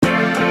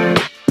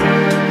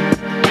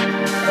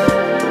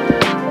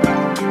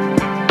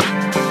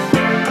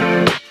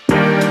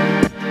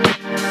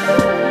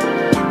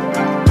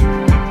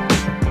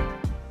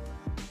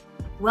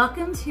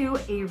Welcome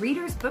to A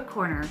Reader's Book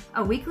Corner,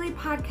 a weekly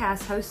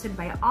podcast hosted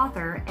by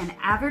author and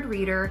avid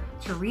reader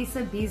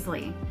Teresa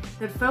Beasley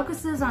that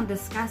focuses on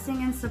discussing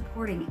and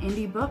supporting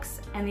indie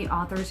books and the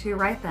authors who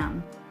write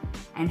them.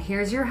 And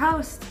here's your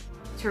host,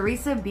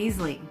 Teresa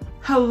Beasley.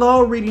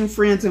 Hello, reading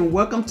friends, and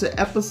welcome to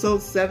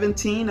episode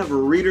 17 of A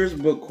Reader's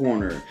Book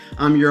Corner.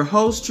 I'm your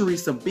host,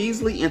 Teresa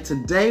Beasley, and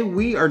today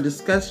we are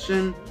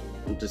discussing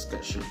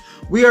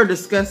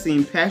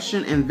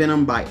Passion and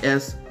Venom by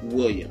S.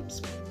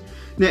 Willliams.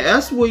 Now,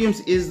 S.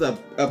 Willliams is a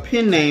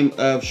pen name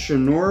of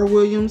Shanora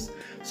Williams.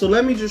 So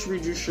let me just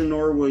read you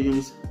Shanora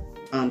Williams'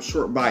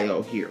 short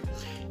bio here.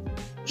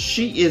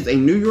 She is a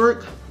New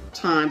York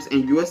Times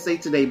and USA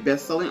Today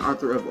best-selling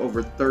author of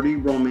over 30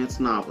 romance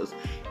novels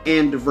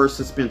and diverse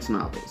suspense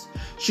novels.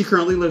 She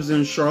currently lives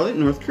in Charlotte,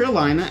 North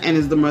Carolina, and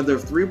is the mother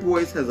of 3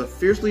 boys, has a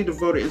fiercely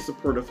devoted and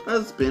supportive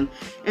husband,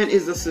 and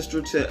is a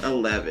sister to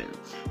 11.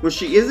 When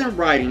she isn't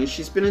writing,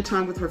 she's spending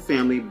time with her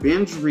family,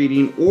 binge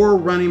reading, or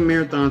running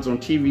marathons on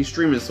TV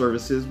streaming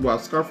services while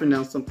scarfing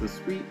down something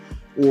sweet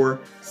or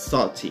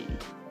salty.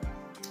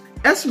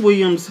 S.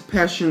 Willliams'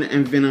 Passion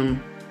and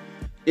Venom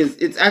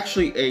it's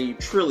actually a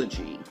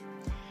trilogy.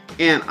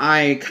 And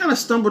I kind of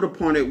stumbled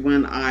upon it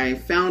when I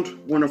found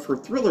one of her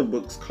thriller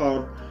books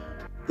called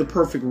The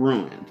Perfect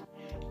Ruin.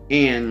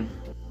 And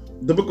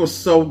the book was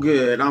so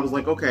good. I was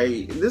like,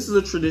 okay, this is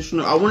a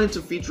traditional. I wanted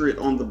to feature it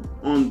on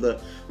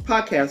the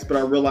podcast, but I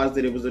realized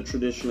that it was a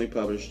traditionally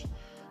published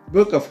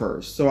book of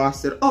hers. So I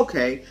said,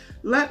 okay,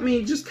 let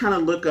me just kind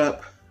of look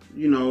up,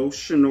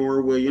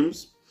 Shanora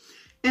Williams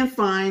and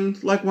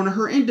find like one of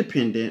her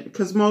independent,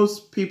 because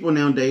most people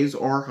nowadays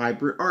are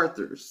hybrid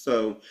authors.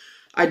 So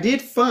I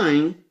did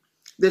find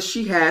that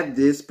she had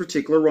this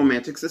particular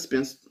romantic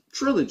suspense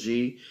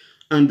trilogy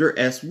under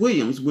S.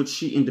 Willliams, which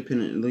she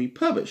independently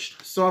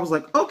published. So I was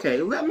like,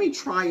 okay, let me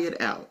try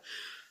it out.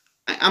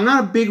 I'm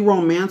not a big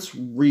romance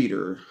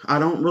reader. I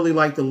don't really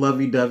like the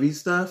lovey-dovey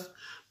stuff,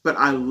 but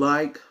I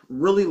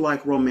really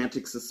like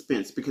romantic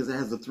suspense because it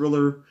has a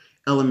thriller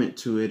element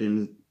to it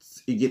and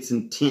it gets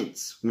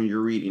intense when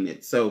you're reading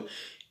it. So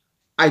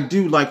I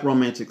do like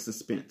romantic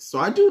suspense. So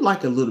I do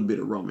like a little bit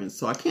of romance.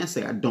 So I can't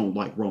say I don't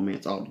like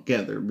romance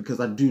altogether because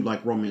I do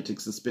like romantic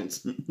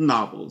suspense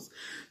novels.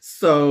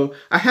 So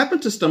I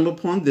happened to stumble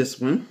upon this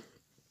one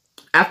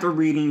after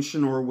reading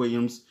Shanora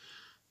Williams'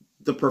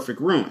 The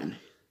Perfect Ruin.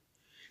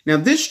 Now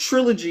this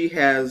trilogy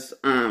has,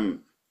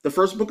 the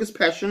first book is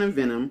Passion and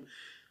Venom,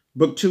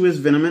 book 2 is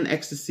Venom and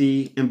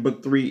Ecstasy, and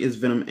book 3 is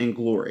Venom and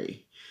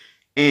Glory.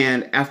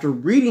 And after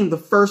reading the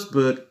first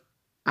book,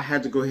 I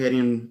had to go ahead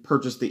and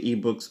purchase the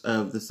ebooks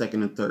of the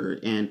second and third,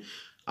 and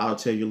I'll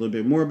tell you a little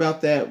bit more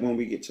about that when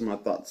we get to my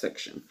thought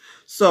section.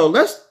 So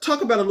let's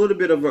talk about a little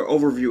bit of an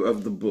overview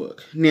of the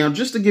book. Now,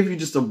 just to give you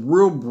just a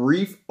real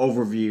brief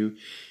overview,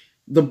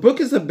 the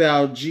book is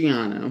about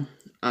Gianna.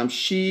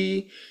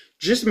 She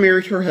just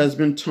married her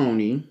husband,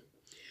 Tony,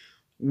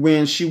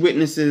 when she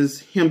witnesses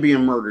him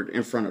being murdered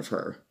in front of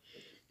her.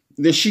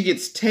 Then she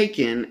gets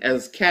taken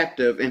as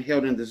captive and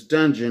held in this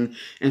dungeon,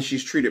 and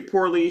she's treated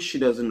poorly. She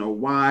doesn't know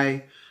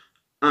why.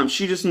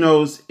 She just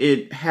knows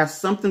it has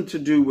something to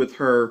do with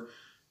her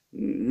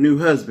new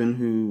husband,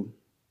 who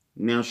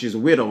now she's a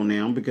widow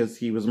now because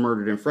he was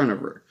murdered in front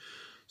of her.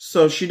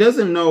 So she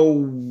doesn't know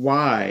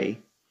why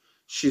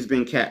she's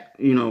been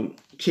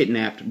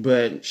kidnapped,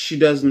 but she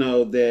does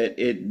know that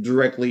it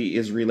directly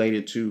is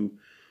related to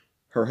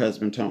her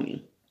husband,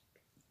 Tony.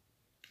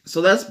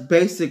 So that's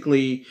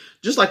basically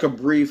just like a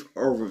brief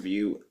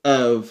overview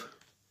of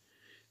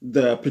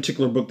the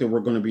particular book that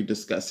we're going to be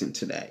discussing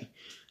today.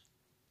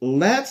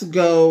 Let's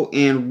go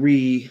and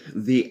read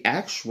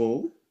I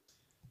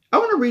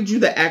want to read you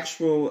the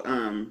actual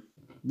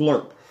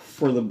blurb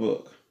for the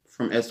book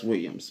from S.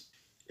 Willliams.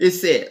 It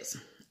says,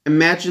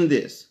 imagine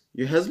this.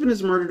 Your husband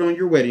is murdered on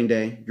your wedding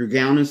day. Your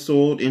gown is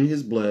soiled in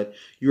his blood.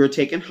 You are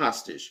taken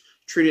hostage,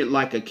 treated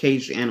like a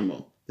caged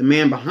animal. The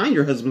man behind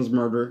your husband's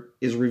murder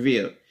is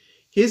revealed.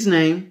 His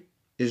name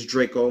is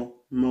Draco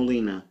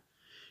Molina.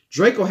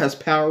 Draco has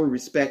power,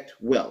 respect,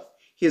 wealth.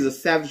 He is a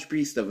savage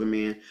beast of a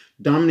man,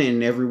 dominant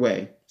in every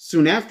way.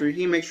 Soon after,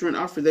 he makes you an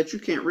offer that you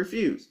can't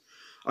refuse.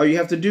 All you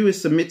have to do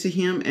is submit to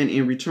him, and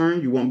in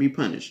return, you won't be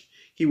punished.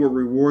 He will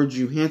reward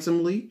you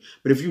handsomely,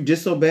 but if you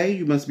disobey,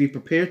 you must be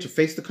prepared to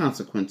face the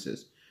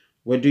consequences.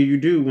 What do you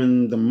do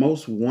when the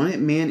most wanted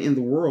man in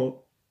the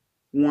world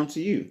wants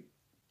you?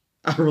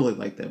 I really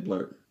like that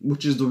blurb,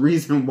 which is the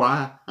reason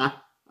why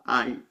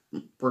I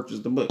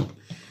purchased the book.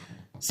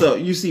 So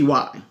you see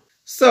why.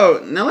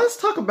 So now let's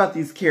talk about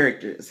these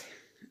characters.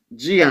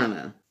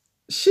 Gianna,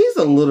 she's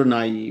a little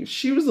naive.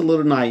 She was a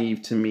little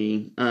naive to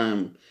me.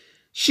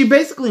 She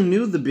basically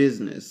knew the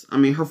business. I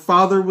mean, her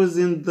father was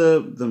in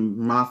the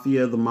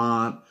mafia, the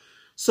mob.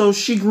 So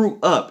she grew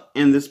up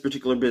in this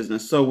particular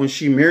business. So when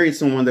she married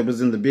someone that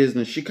was in the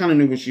business, she kind of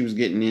knew what she was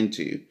getting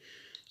into.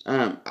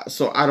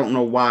 So I don't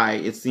know why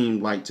it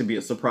seemed like to be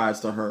a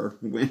surprise to her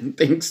when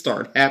things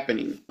start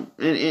happening.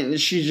 And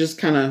she's just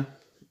kind of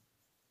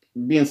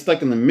being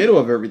stuck in the middle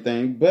of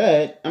everything.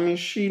 But, I mean,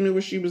 she knew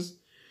what she was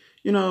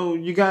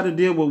you got to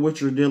deal with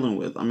what you're dealing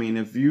with. I mean,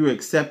 if you're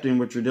accepting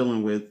what you're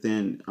dealing with,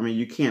 then, I mean,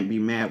 you can't be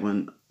mad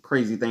when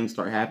crazy things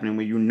start happening,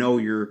 when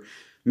you're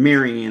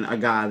marrying a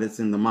guy that's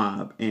in the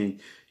mob and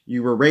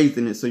you were raised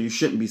in it, so you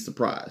shouldn't be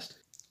surprised.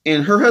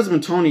 And her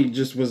husband, Tony,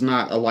 just was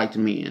not a liked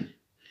man.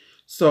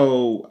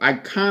 So I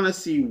kind of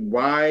see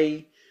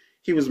why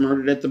he was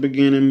murdered at the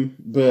beginning,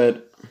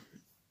 but,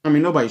 I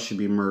mean, nobody should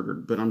be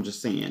murdered, but I'm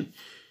just saying,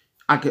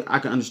 I could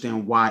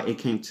understand why it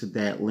came to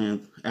that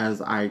length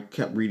as I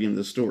kept reading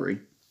the story.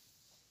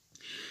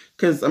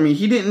 Because, I mean,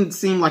 he didn't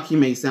seem like he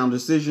made sound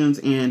decisions,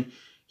 and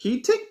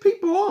he ticked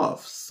people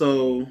off.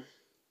 So,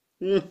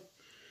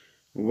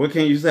 what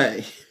can you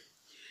say?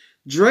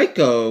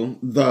 Draco,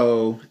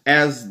 though,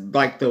 as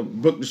like the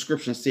book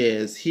description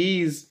says,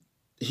 he's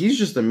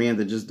just a man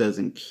that just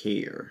doesn't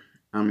care.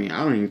 I mean,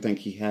 I don't even think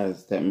he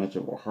has that much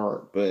of a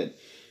heart, but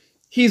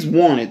he's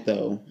wanted,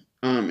 though.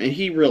 And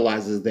he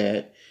realizes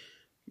that.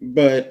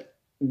 But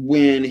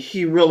when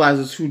he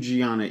realizes who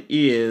Gianna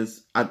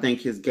is, I think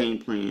his game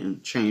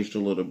plan changed a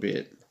little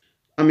bit.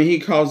 I mean,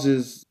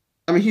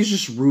 he's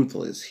just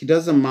ruthless. He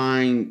doesn't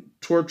mind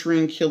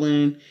torturing,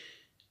 killing.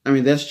 I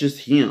mean, that's just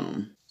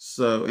him.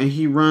 So, and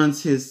he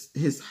runs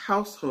his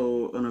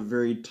household on a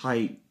very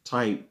tight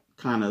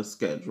kind of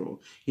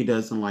schedule. He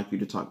doesn't like you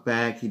to talk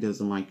back. He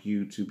doesn't like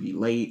you to be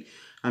late.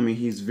 I mean,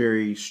 he's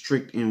very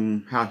strict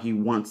in how he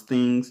wants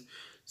things.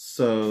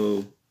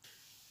 So,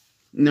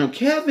 now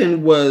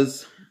Kevin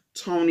was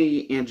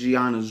Tony and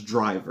Gianna's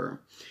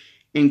driver.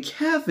 And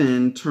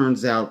Kevin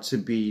turns out to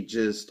be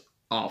just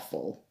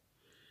awful.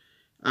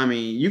 I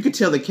mean, you could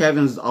tell that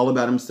Kevin's all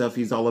about himself.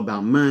 He's all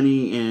about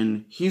money,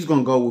 and he's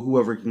going to go with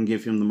whoever can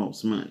give him the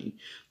most money.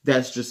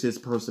 That's just his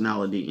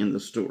personality in the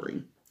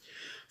story.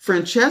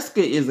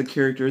 Francesca is a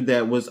character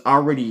that was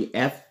already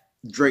at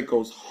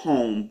Draco's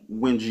home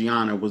when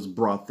Gianna was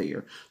brought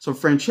there. So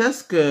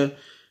Francesca,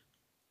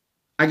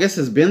 I guess,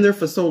 has been there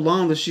for so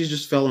long that she's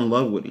just fell in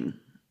love with him.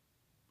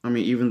 I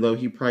mean, even though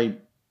he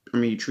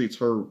treats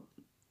her,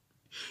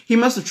 he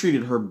must have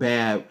treated her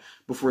bad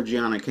before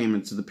Gianna came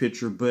into the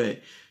picture, but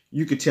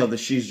you could tell that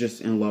she's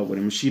just in love with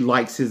him. She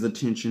likes his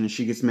attention, and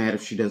she gets mad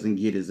if she doesn't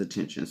get his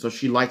attention. So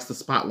she likes the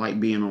spotlight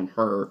being on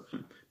her.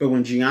 But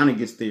when Gianna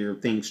gets there,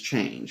 things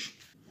change.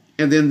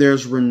 And then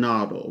there's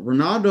Ronaldo.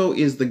 Ronaldo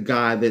is the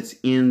guy that's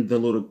in the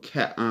little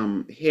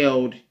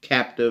held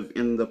captive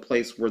in the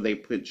place where they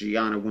put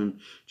Gianna when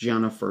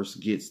Gianna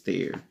first gets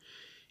there.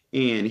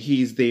 And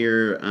he's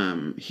there.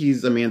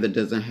 He's a man that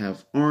doesn't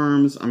have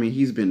arms. I mean,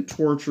 he's been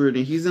tortured,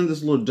 and he's in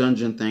this little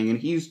dungeon thing, and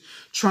he's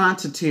trying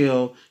to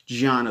tell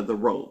Gianna the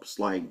ropes.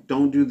 Like,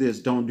 don't do this,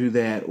 don't do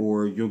that,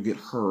 or you'll get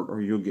hurt,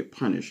 or you'll get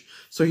punished.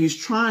 So he's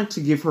trying to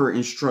give her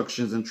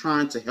instructions and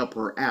trying to help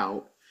her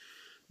out.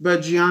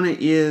 But Gianna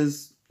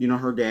is,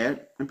 her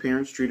dad and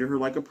parents treated her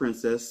like a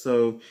princess.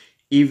 So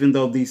even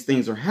though these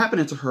things are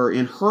happening to her,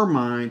 in her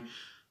mind,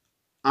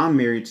 I'm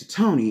married to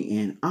Tony,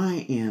 and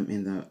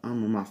I'm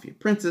a mafia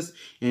princess,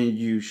 and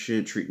you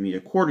should treat me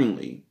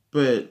accordingly.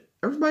 But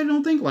everybody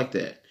don't think like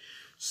that.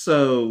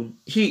 So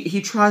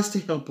he tries to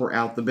help her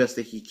out the best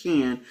that he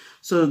can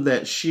so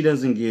that she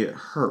doesn't get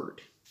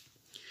hurt.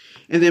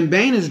 And then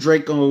Bane is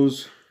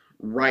Draco's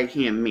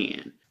right-hand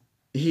man.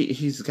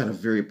 He's got a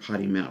very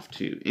potty mouth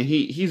too. And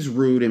he's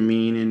rude and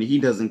mean, and he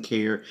doesn't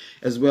care,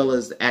 as well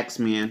as the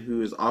Axeman,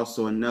 who is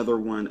also another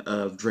one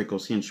of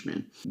Draco's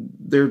henchmen.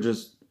 They're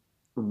just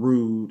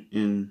rude,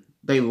 and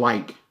they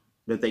like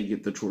that they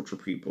get to torture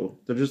people.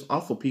 They're just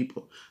awful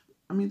people.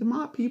 I mean, the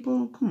mob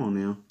people, come on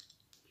now.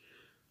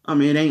 I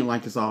mean, it ain't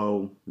like it's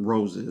all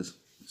roses.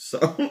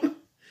 So,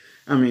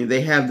 I mean,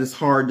 they have this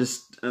hard,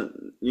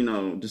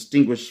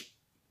 distinguished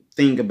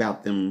thing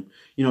about them,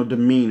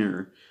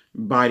 demeanor,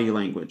 body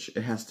language.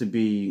 It has to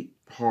be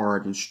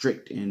hard and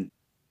strict, and,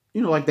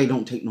 like they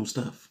don't take no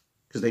stuff,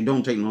 because they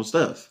don't take no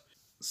stuff.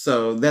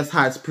 So that's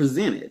how it's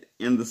presented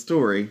in the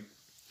story.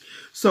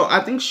 So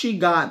I think she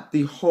got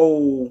the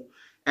whole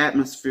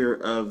atmosphere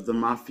of the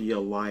mafia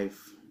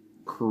life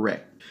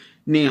correct.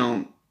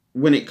 Now,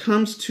 when it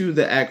comes to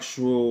the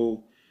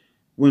actual,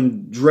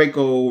 when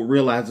Draco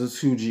realizes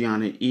who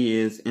Gianna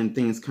is and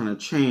things kind of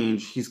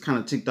change, he's kind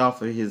of ticked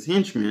off of his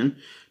henchmen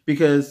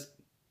because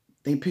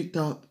they picked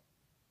up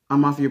a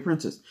mafia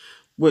princess,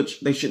 which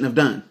they shouldn't have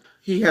done.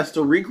 He has to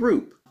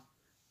regroup.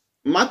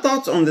 My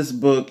thoughts on this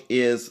book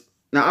is,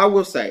 now I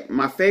will say,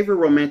 my favorite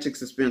romantic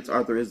suspense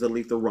author is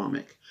Aletha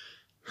Romick.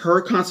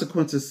 Her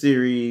Consequences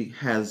series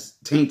has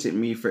tainted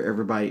me for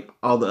everybody,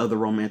 all the other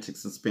romantic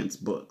suspense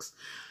books.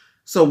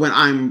 So when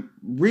I'm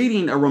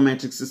reading a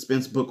romantic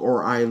suspense book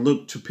or I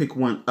look to pick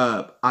one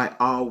up, I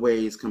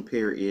always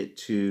compare it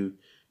to,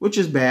 which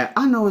is bad.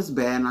 I know it's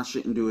bad and I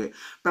shouldn't do it,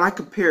 but I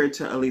compare it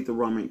to Aletha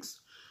Romick's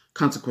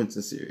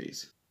Consequences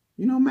series.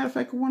 Matter of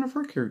fact, one of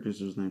her characters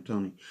was named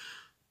Tony.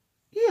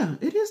 Yeah,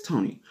 it is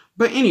Tony.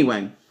 But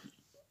anyway,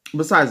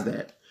 besides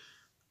that,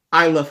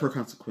 I love her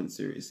Consequence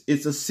series.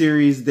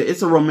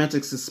 It's a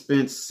romantic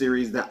suspense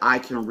series that I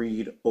can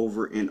read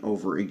over and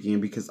over again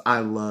because I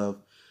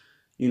love,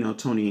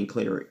 Tony and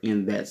Claire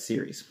in that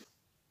series.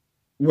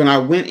 When I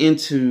went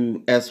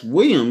into S.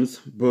 Williams'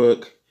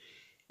 book,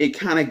 it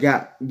kind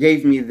of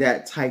gave me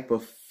that type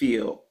of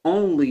feel.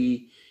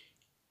 Only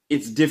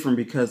it's different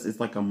because it's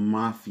like a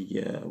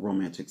mafia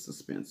romantic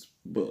suspense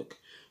book,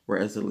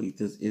 whereas Elite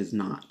is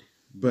not.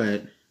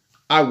 But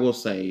I will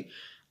say,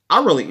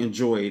 I really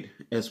enjoyed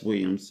S.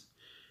 Williams.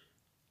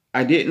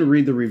 I didn't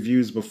read the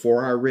reviews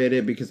before I read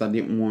it because I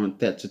didn't want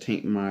that to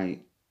taint my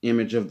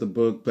image of the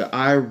book, but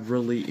I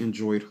really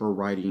enjoyed her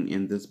writing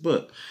in this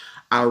book.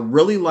 I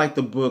really liked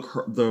the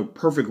book, The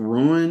Perfect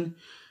Ruin.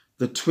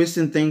 The twists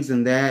and things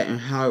in that and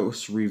how it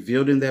was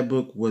revealed in that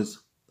book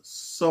was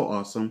so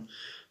awesome.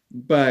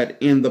 But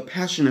in The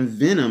Passion of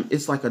Venom,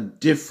 it's like a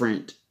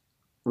different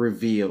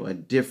reveal, a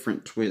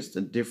different twist,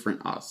 a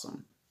different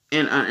awesome.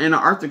 And an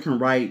author can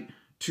write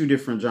two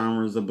different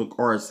genres of book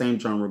or a same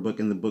genre book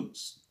and the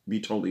books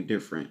be totally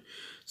different.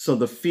 So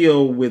the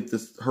feel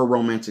with her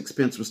romantic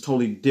suspense was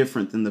totally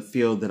different than the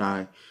feel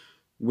that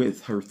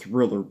with her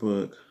thriller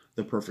book,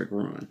 The Perfect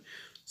Ruin.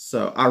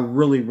 So I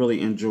really,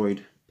 really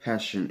enjoyed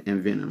Passion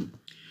and Venom.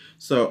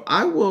 So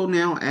I will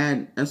now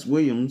add S.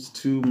 Williams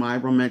to my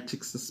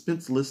romantic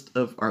suspense list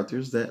of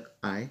authors that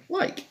I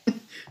like,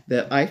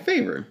 that I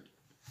favor.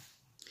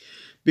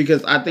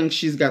 Because I think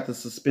she's got the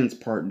suspense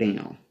part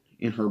down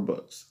in her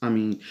books. I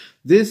mean,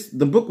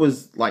 the book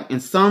was like,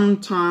 in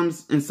some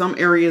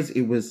areas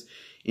it was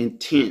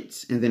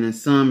intense, and then in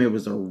some it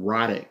was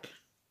erotic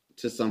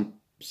to some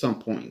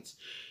points.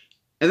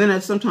 And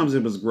then sometimes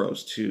it was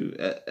gross too.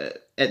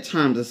 At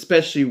times,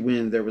 especially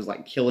when there was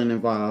like killing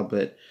involved.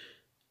 But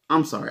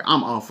I'm sorry,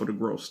 I'm all for the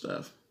gross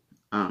stuff.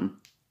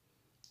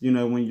 You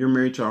know, when you're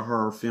married to a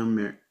horror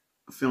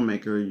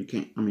filmmaker,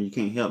 you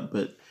can't help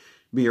but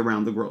be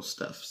around the gross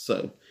stuff.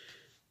 So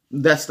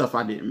that stuff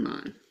I didn't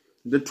mind.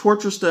 The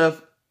torture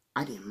stuff,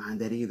 I didn't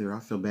mind that either. I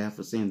feel bad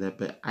for saying that,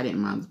 but I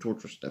didn't mind the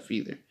torture stuff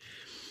either.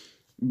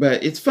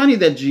 But it's funny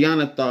that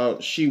Gianna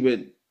thought she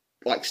would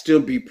like still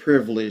be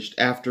privileged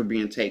after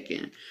being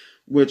taken,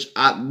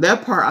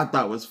 that part I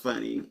thought was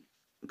funny,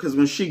 because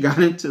when she got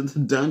into the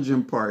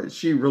dungeon part,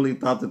 she really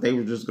thought that they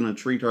were just going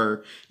to treat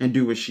her and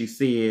do what she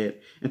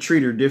said and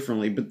treat her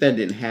differently, but that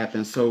didn't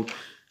happen. So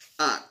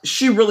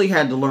she really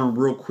had to learn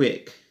real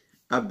quick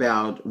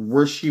about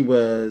where she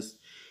was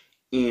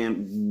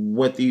and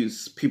what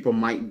these people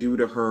might do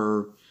to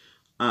her,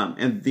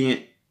 and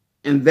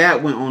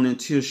that went on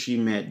until she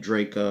met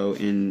Draco,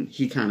 and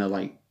he kind of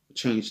like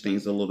changed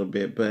things a little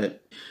bit.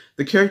 But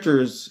the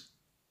characters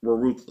were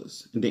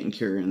ruthless and didn't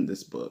care in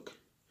this book,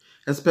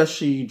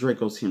 especially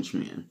Draco's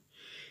henchmen.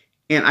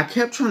 And I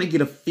kept trying to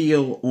get a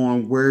feel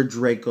on where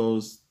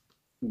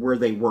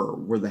they were,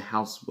 where the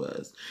house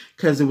was,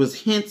 because it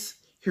was hints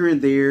here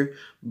and there,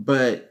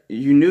 but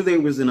you knew they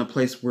was in a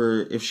place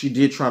where if she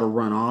did try to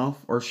run off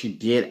or she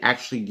did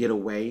actually get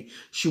away,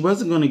 she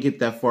wasn't going to get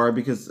that far,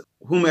 because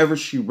whomever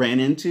she ran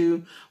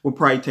into would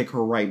probably take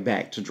her right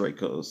back to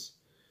Draco's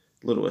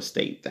little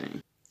estate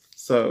thing.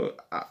 So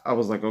I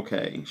was like,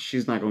 okay,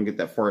 she's not going to get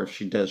that far if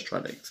she does try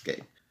to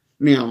escape.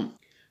 Now,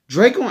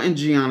 Draco and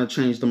Gianna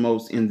changed the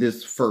most in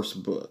this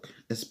first book,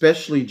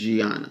 especially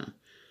Gianna.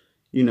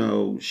 You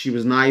know, she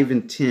was naive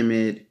and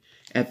timid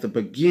at the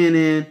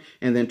beginning,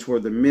 and then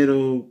toward the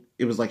middle,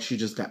 it was like she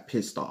just got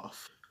pissed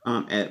off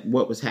at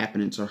what was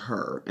happening to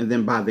her. And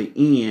then by the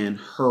end,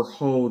 her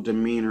whole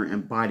demeanor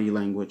and body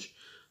language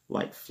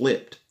like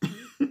flipped.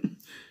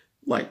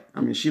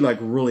 She like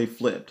really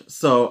flipped.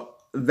 So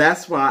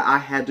that's why I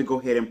had to go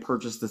ahead and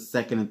purchase the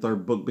second and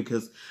third book,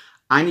 because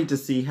I need to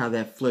see how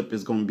that flip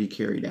is going to be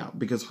carried out,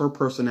 because her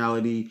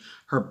personality,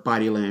 her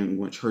body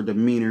language, her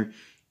demeanor,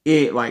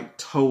 it like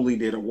totally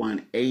did a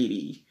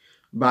 180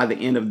 by the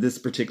end of this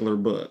particular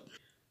book,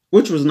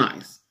 which was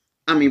nice.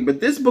 But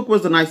this book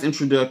was a nice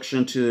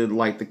introduction to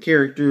like the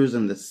characters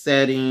and the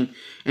setting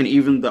and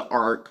even the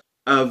arc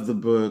of the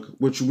book,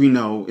 which we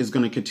know is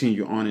going to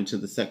continue on into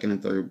the second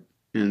and third.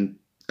 And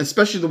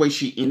especially the way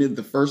she ended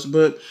the first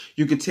book,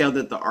 you could tell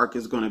that the arc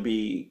is going to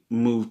be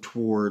moved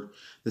toward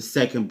the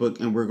second book,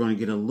 and we're going to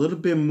get a little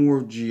bit more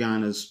of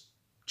Gianna's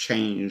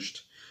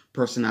changed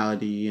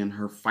personality and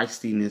her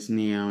feistiness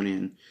now,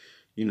 and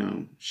you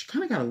know, she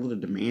kind of got a little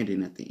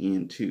demanding at the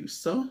end too.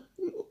 So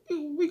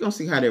we're going to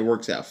see how that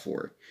works out for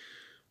her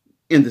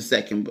in the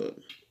second book,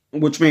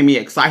 which made me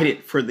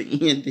excited for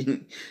the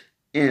ending.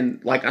 And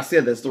like I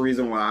said, that's the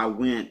reason why I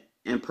went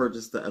and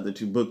purchased the other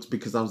two books,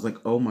 because I was like,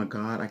 oh my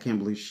God, I can't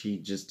believe she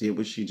just did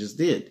what she just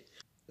did.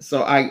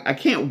 So I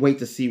can't wait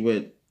to see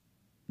what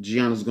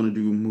Gianna's going to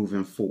do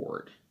moving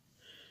forward.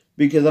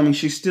 Because,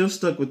 she's still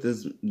stuck with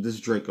this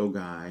Draco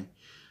guy.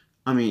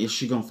 Is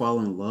she going to fall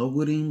in love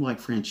with him like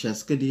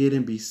Francesca did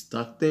and be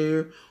stuck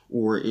there?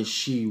 Or is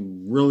she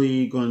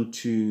really going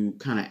to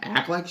kind of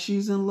act like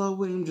she's in love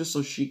with him just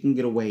so she can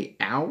get a way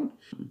out?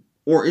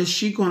 Or is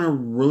she going to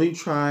really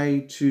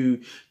try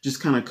to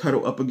just kind of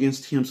cuddle up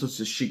against him so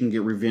that she can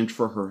get revenge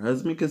for her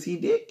husband? Because he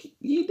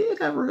did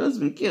have her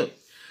husband killed.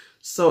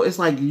 So it's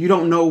like you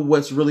don't know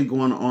what's really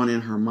going on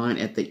in her mind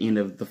at the end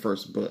of the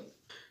first book.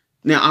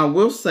 Now, I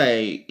will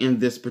say in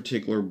this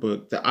particular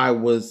book that I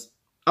was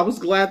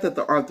glad that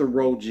the author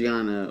wrote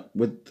Gianna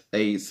with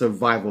a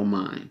survival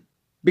mind.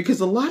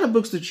 Because a lot of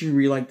books that you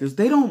read like this,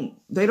 they don't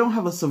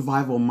have a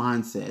survival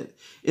mindset.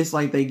 It's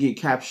like they get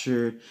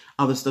captured,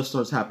 other stuff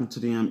starts happening to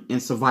them,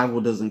 and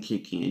survival doesn't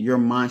kick in. Your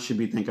mind should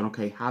be thinking,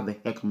 okay, how the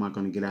heck am I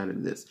going to get out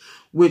of this?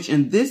 Which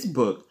in this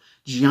book,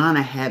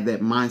 Gianna had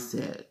that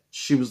mindset.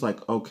 She was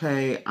like,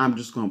 okay, I'm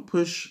just going to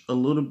push a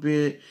little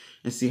bit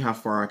and see how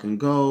far I can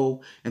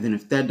go. And then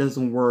if that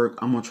doesn't work,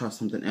 I'm going to try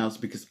something else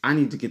because I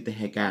need to get the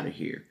heck out of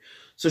here.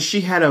 So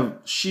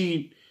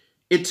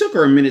it took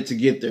her a minute to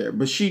get there,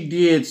 but she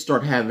did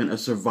start having a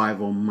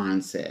survival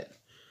mindset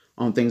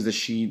on things that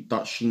she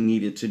thought she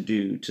needed to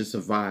do to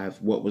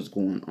survive what was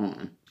going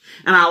on.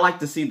 And I like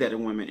to see that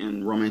in women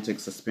in romantic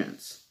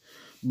suspense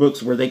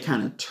books where they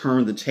kind of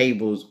turn the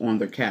tables on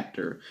their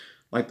captor.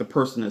 Like the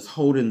person is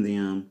holding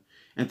them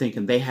and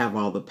thinking they have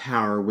all the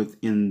power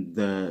within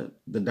the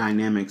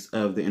dynamics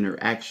of the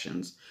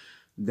interactions,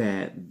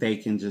 that they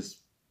can just,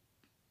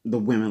 the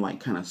women like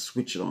kind of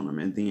switch it on them,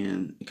 and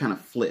then it kind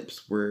of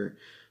flips where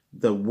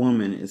the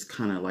woman is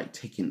kind of like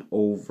taking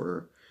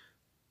over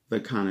the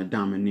kind of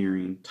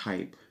domineering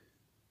type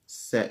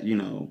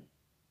setting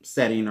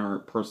or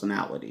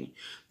personality.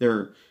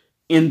 They're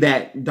in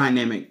that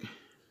dynamic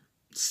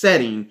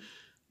setting,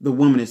 the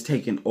woman is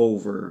taking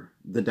over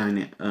the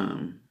dynamic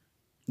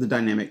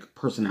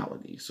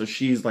personality. So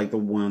she's like the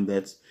one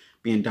that's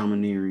being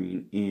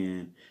domineering,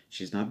 and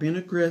she's not being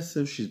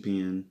aggressive. She's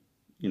being,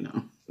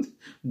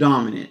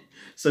 dominant.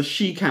 So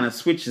she kind of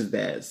switches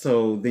that.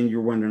 So then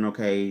you're wondering,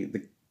 okay,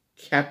 the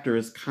captor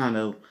is kind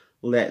of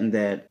letting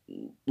that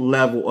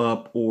level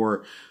up,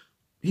 or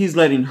he's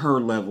letting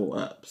her level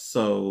up.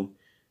 So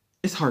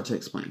it's hard to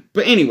explain.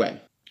 But anyway,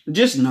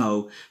 just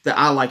know that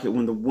I like it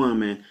when the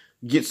woman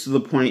gets to the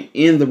point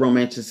in the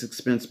romantic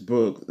suspense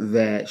book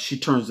that she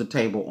turns the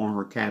table on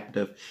her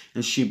captive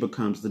and she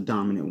becomes the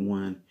dominant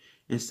one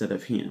instead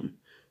of him,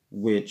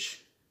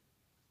 which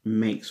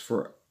makes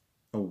for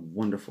a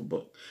wonderful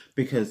book.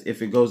 Because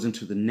if it goes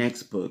into the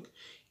next book,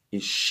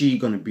 is she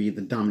going to be the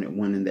dominant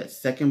one in that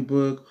second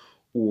book,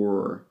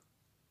 or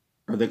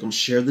are they going to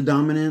share the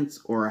dominance,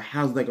 or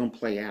how's that going to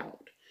play out?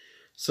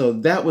 So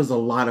that was a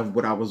lot of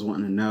what I was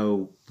wanting to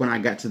know when I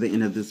got to the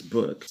end of this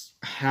book.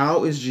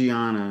 How is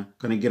Gianna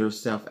going to get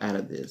herself out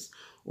of this?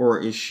 Or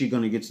is she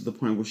going to get to the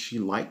point where she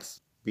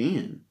likes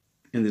being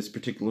in this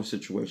particular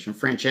situation?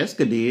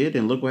 Francesca did,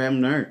 and look what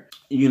happened to her.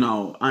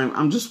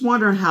 I'm just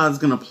wondering how it's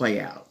going to play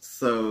out.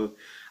 So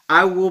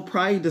I will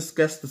probably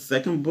discuss the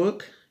second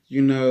book, a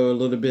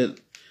little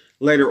bit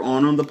later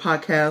on the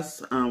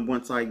podcast,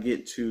 once I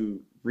get to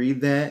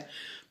read that.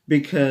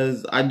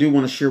 Because I do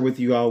want to share with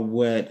you all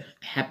what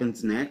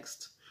happens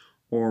next,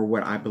 or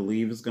what I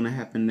believe is going to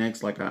happen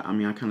next. Like, I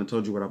kind of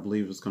told you what I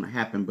believe is going to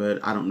happen,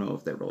 but I don't know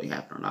if that really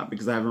happened or not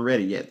because I haven't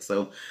read it yet.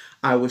 So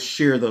I will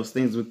share those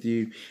things with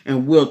you,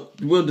 and we'll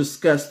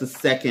discuss the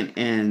second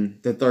and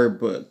the third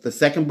book. The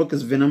second book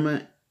is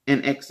Venom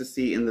and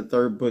Ecstasy, and the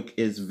third book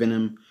is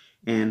Venom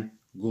and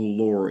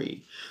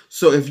Glory.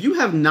 So if you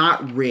have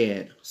not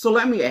read, so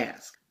let me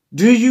ask,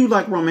 do you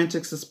like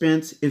romantic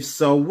suspense? If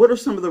so, what are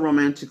some of the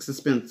romantic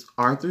suspense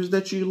authors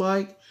that you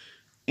like?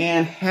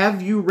 And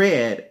have you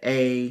read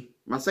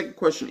my second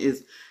question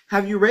is,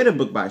 have you read a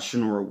book by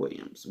Shonora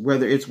Williams?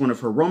 Whether it's one of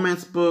her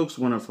romance books,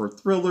 one of her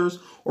thrillers,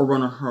 or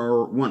one of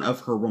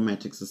her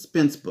romantic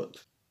suspense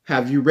books.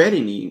 Have you read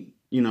any?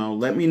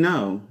 Let me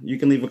know. You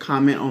can leave a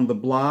comment on the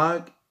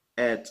blog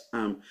at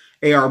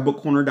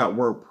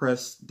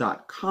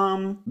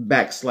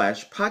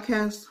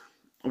arbookcorner.wordpress.com/podcast.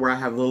 where I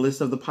have the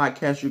list of the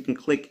podcasts. You can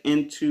click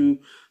into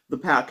the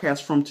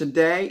podcast from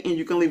today, and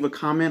you can leave a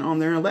comment on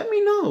there and let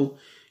me know,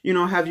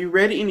 have you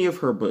read any of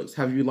her books?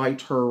 Have you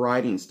liked her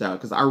writing style?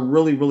 Because I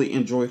really, really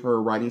enjoy her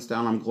writing style,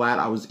 and I'm glad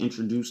I was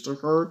introduced to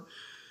her.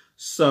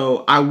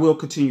 So I will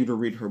continue to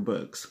read her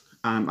books.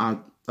 I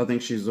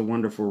think she's a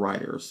wonderful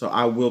writer, so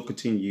I will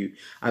continue.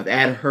 I've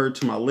added her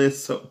to my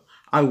list, so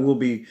I will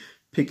be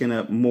picking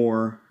up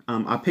more.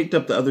 I picked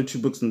up the other two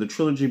books in the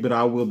trilogy, but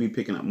I will be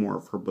picking up more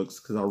of her books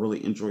because I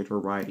really enjoyed her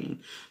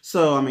writing.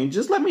 So,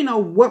 just let me know,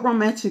 what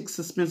romantic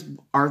suspense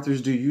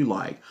authors do you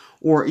like?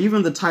 Or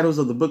even the titles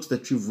of the books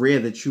that you've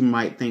read that you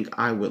might think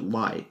I would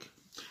like.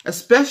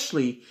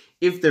 Especially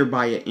if they're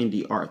by an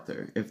indie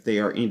author, if they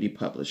are indie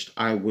published.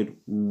 I would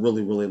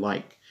really, really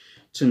like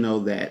to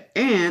know that.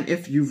 And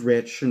if you've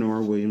read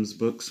Shonora Williams'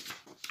 books,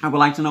 I would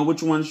like to know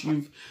which ones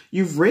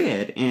you've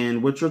read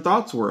and what your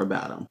thoughts were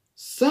about them.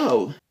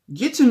 So,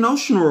 get to know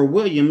Shonora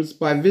Williams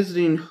by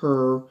visiting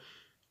her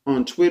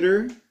on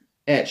Twitter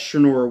at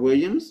Shonora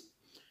Williams,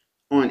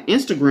 on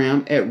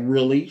Instagram at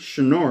Really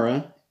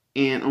Shonora,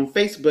 and on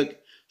Facebook,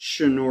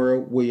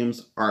 Shonora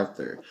Williams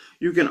Author.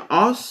 You can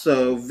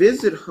also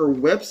visit her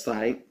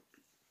website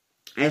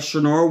at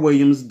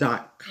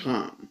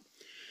ShonoraWilliams.com.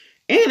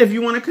 And if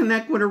you want to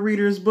connect with a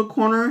Reader's Book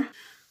Corner,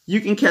 you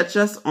can catch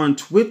us on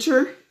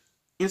Twitter,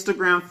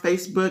 Instagram,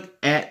 Facebook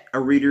at A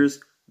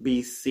Reader's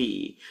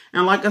BC.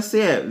 And like I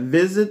said,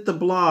 visit the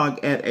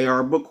blog at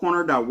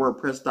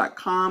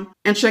arbookcorner.wordpress.com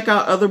and check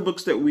out other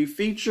books that we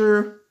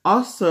feature.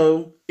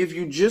 Also, if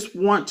you just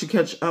want to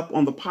catch up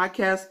on the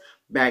podcast,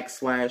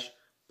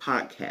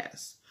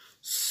 /podcast.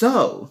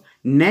 So,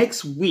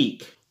 next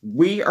week,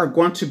 we are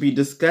going to be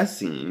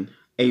discussing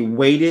A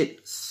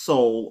Weighted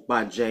Soul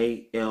by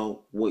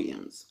J.L.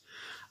 Williams.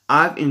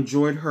 I've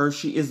enjoyed her.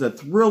 She is a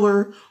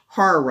thriller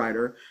horror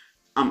writer.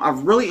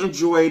 I've really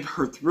enjoyed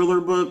her thriller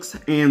books,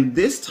 and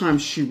this time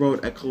she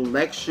wrote a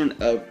collection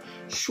of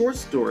short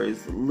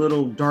stories,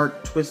 little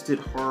dark, twisted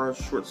horror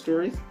short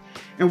stories,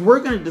 and we're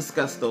going to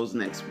discuss those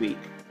next week.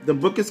 The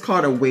book is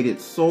called A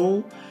Weighted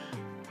Soul,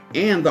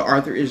 and the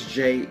author is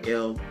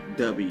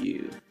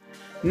J.L.W.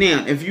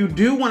 Now, if you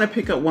do want to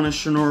pick up one of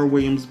Shanora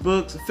Williams'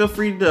 books, feel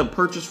free to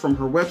purchase from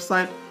her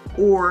website,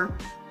 or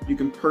you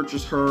can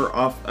purchase her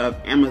off of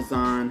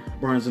Amazon,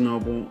 Barnes &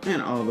 Noble,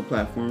 and all the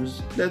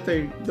platforms that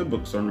the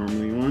books are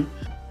normally on.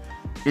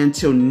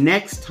 Until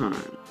next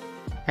time,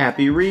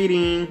 happy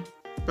reading.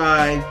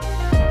 Bye.